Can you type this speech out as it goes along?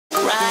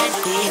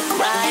it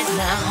right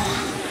now.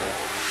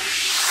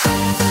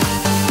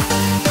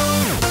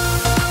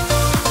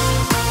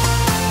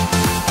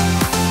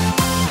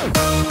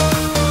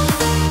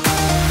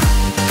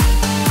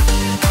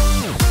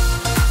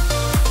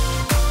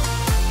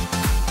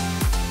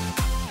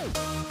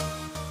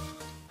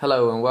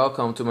 Hello and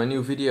welcome to my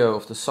new video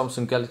of the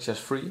Samsung Galaxy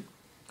S3.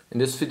 In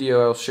this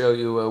video I'll show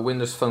you a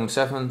Windows Phone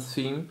 7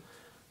 theme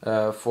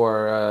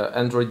for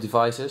Android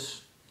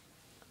devices.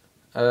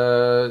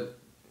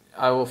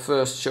 I will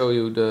first show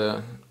you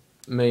the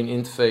main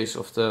interface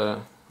of the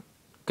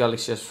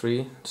Galaxy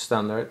S3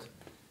 standard.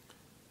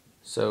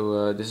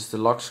 So this is the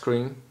lock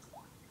screen,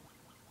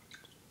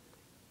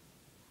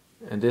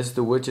 and this is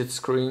the widget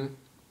screen,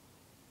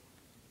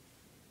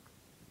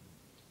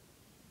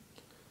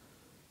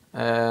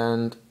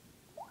 and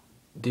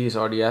these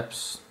are the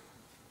apps.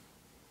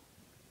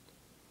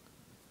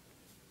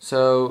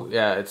 So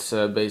yeah, it's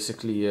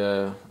basically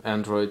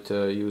Android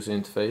user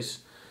interface.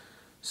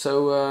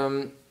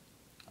 So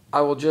I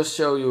will just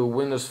show you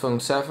Windows Phone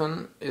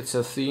 7. It's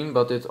a theme,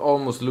 but it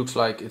almost looks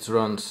like it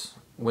runs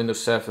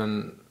Windows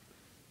 7,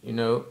 you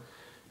know.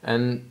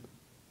 And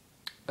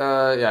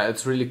yeah,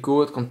 it's really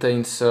cool. It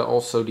contains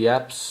also the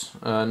apps,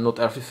 not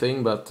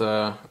everything, but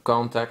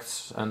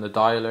contacts and the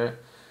dialer.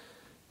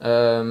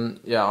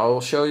 Yeah, I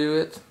will show you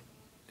it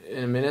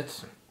in a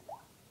minute.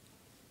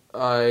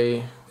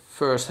 I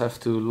first have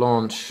to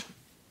launch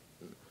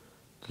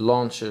the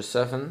Launcher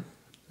 7.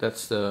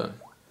 That's the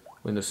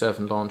Windows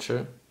 7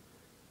 launcher,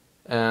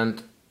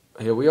 and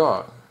here we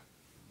are.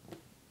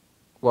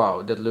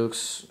 Wow, that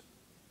looks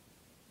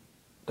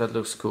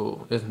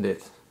cool, isn't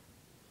it?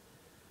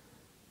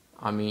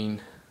 I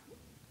mean,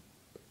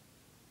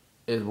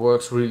 it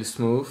works really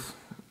smooth.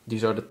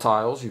 These are the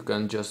tiles, you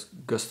can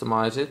just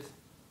customize it.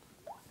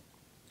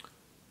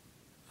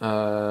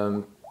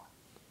 Yeah,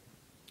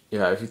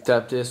 if you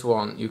tap this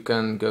one, you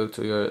can go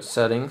to your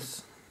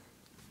settings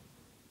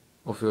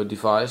of your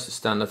device, the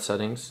standard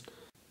settings.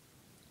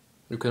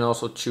 You can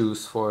also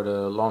choose for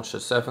the Launcher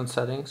 7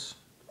 settings.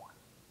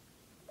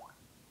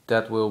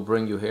 That will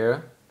bring you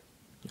here.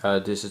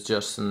 This is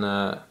just an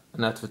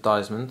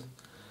advertisement,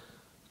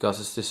 because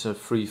this is a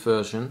free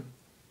version.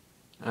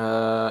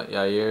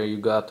 Yeah, here you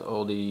got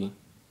all the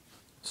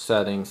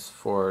settings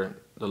for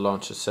the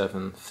Launcher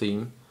 7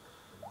 theme.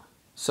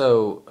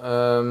 So,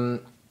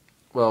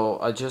 well,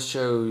 I just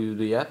show you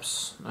the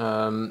apps.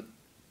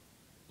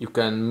 You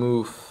can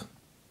move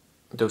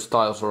those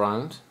tiles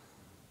around.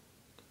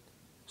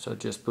 So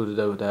just put it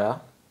over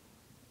there.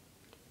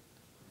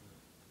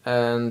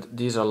 And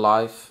these are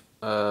live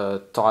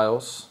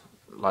tiles,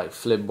 like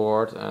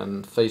Flipboard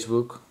and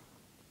Facebook.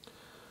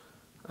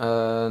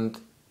 And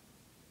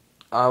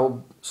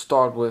I'll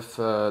start with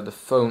the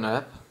phone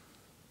app.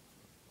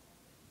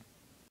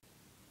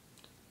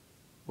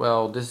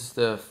 Well, this is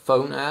the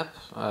phone app.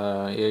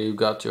 Here you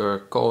got your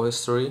call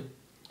history,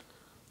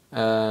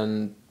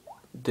 and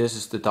this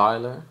is the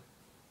dialer.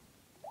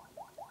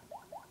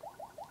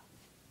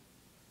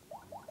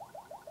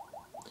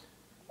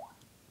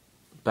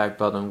 Back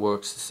button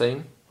works the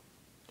same,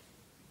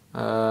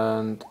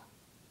 and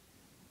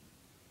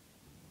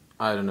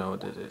I don't know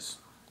what it is,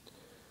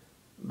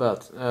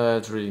 but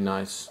it's really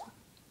nice.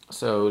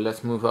 So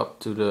let's move up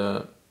to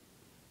the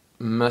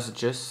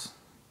messages.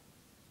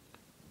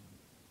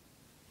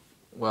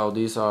 Well,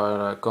 these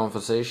are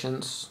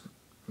conversations,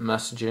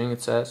 messaging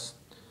it says,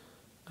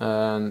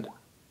 and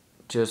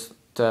just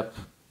tap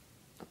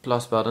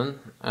plus button,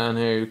 and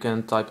here you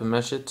can type a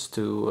message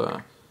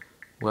to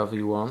whoever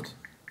you want.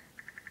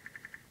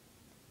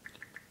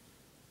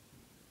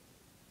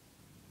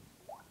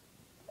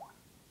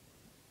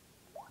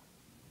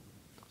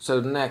 So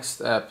the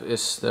next app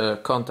is the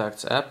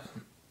Contacts app.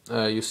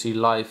 You see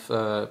live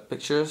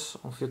pictures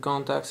of your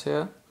contacts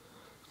here.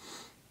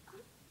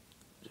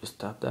 Just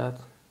tap that.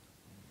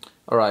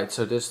 Alright,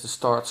 so this is the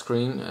start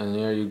screen, and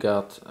here you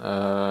got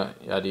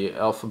yeah, the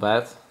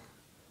alphabet,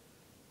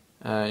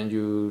 and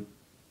you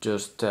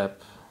just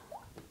tap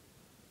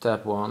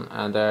one,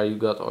 and there you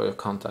got all your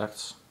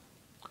contacts.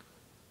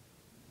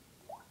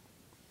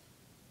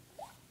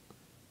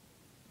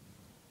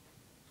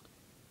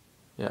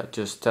 Yeah,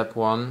 just tap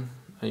one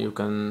and you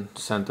can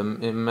send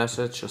them a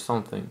message or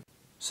something.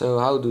 So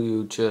how do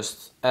you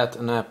just add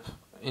an app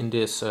in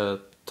this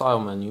tile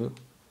menu?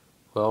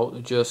 Well,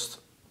 you just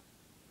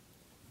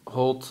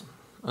hold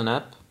an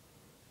app.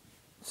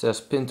 It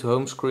says pin to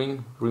home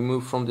screen,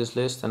 remove from this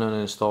list and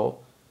uninstall.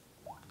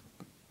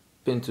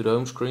 Pin to the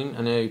home screen,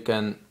 and here you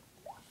can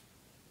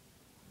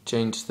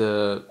change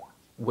the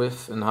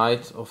width and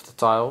height of the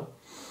tile,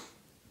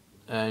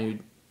 and you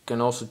can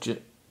also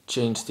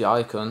change the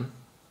icon.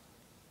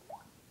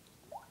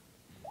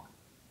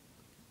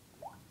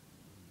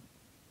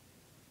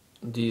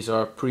 These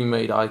are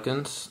pre-made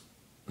icons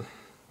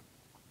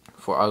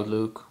for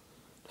Outlook,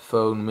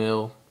 phone,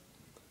 mail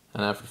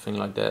and everything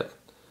like that.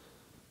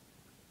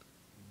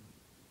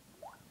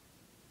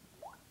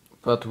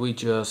 But we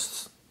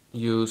just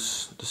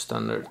use the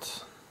standard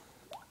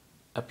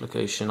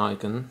application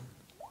icon,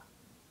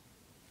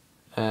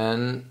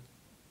 and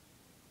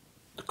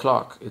the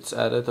clock. It's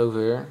added over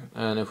here,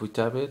 and if we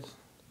tap it,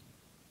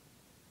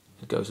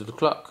 it goes to the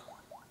clock.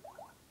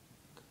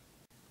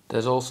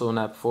 There's also an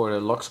app for the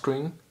lock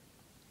screen,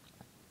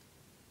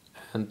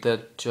 and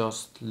that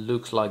just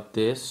looks like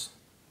this.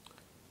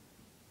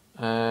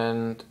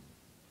 And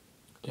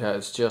yeah,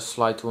 it's just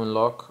slide to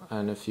unlock,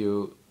 and if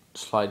you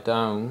slide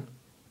down,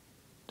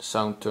 the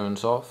sound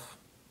turns off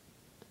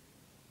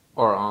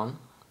or on.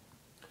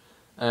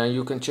 And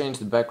you can change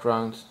the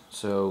background,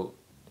 so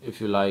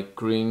if you like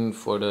green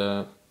for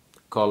the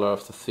color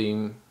of the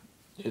theme,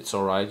 it's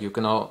alright. You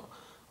can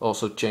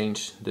also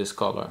change this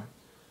color.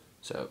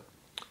 So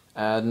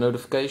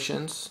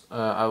notifications,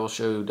 I will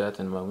show you that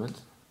in a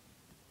moment.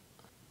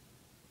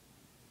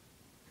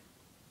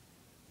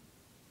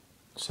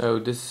 So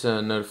this is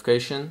a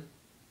notification,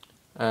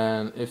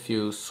 and if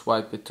you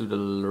swipe it to the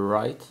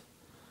right,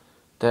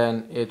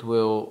 then it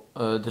will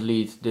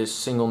delete this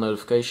single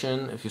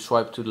notification. If you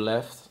swipe to the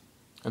left,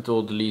 it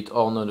will delete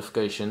all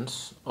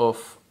notifications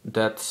of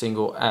that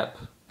single app,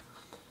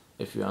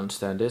 if you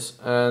understand this.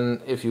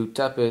 And if you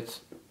tap it,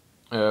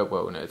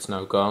 well, no, it's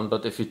now gone,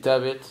 but if you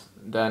tap it,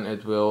 then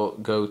it will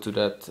go to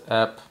that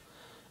app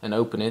and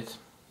open it.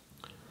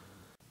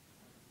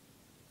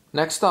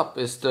 Next up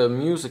is the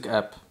music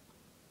app.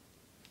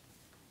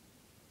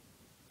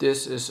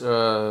 This is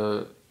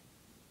an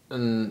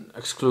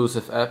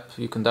exclusive app.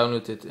 You can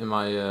download it in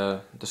my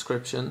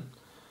description.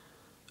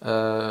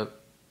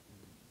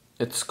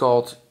 It's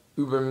called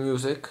Uber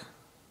Music,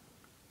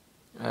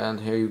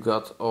 and here you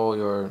got all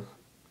your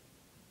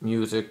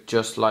music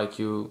just like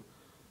you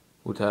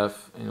would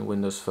have in a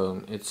Windows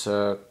Phone. It's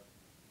a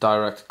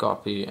direct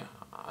copy.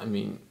 I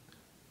mean,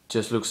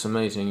 just looks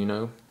amazing, you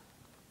know.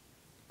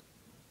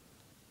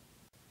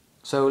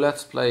 So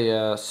let's play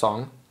a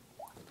song,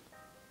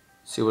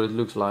 see what it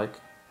looks like.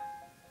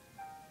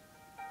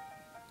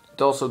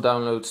 It also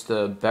downloads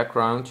the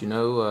background, you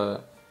know,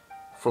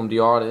 from the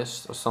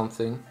artist or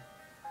something.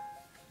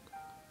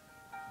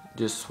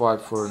 Just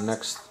swipe for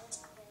next,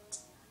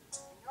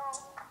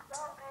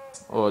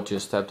 or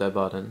just tap that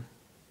button.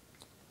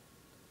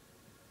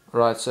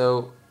 Right,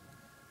 so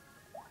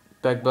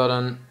back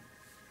button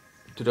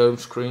to the home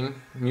screen,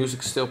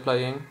 music still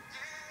playing.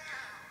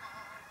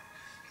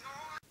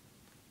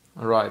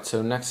 Alright,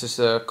 so next is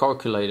the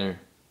calculator.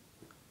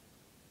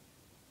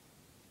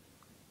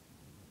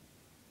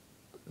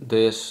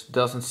 This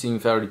doesn't seem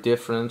very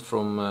different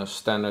from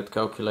standard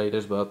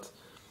calculators, but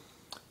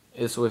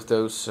it's with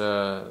those,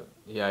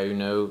 yeah, you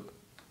know,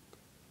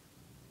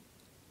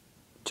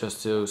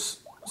 just those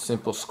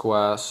simple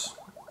squares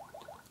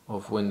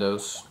of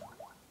Windows.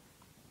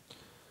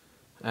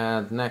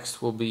 And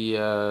next will be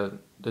the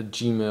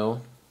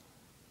Gmail.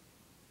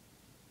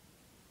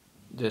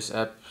 This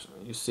app,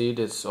 you see,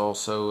 this is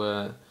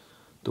also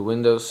the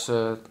Windows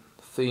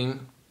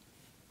theme.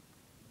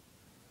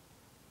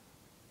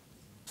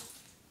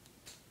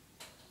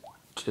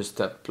 Just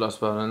tap plus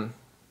button,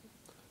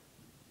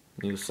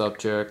 new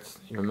subject,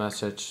 your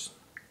message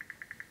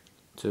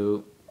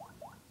to.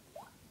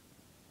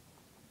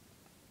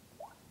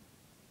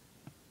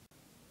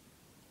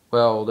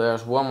 Well,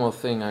 there's one more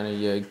thing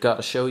I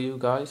gotta show you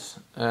guys,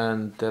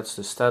 and that's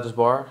the status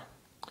bar.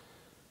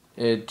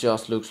 It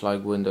just looks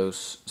like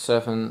Windows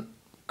 7,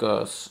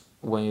 because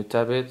when you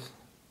tap it,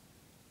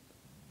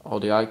 all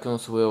the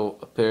icons will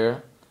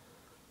appear,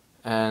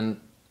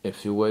 and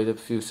if you wait a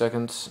few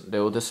seconds, they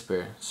will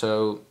disappear.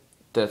 So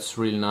that's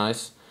really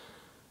nice.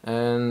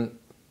 And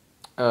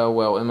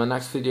well, in my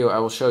next video I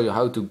will show you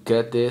how to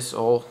get this,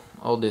 all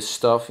this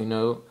stuff, you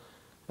know.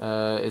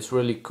 It's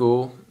really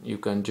cool. You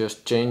can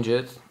just change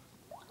it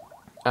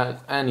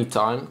at any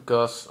time,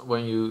 because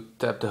when you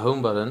tap the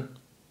home button,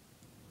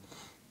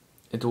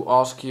 it will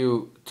ask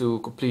you to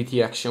complete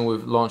the action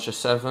with Launcher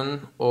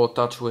 7 or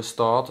touch with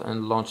Start,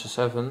 and Launcher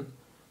 7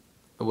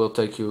 will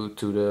take you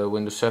to the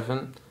Windows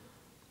 7.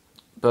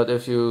 But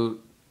if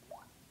you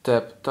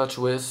tap touch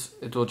with,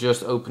 it will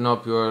just open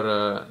up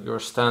your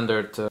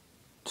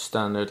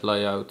standard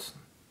layout,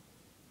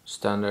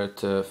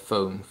 standard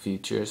phone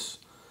features.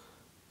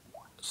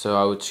 So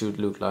how it should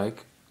look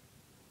like.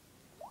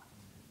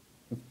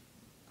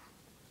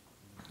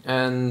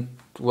 And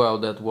well,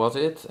 that was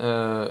it.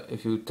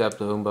 If you tap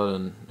the home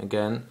button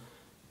again,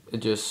 it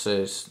just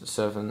says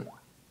 7,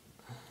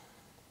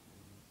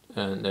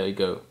 and there you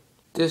go.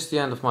 This is the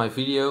end of my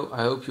video.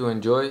 I hope you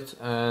enjoyed,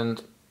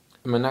 and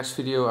in my next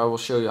video I will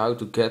show you how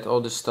to get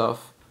all this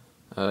stuff.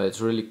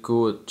 It's really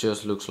cool. It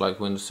just looks like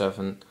Windows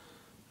 7,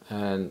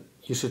 and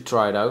you should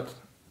try it out.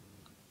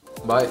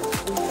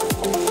 Bye.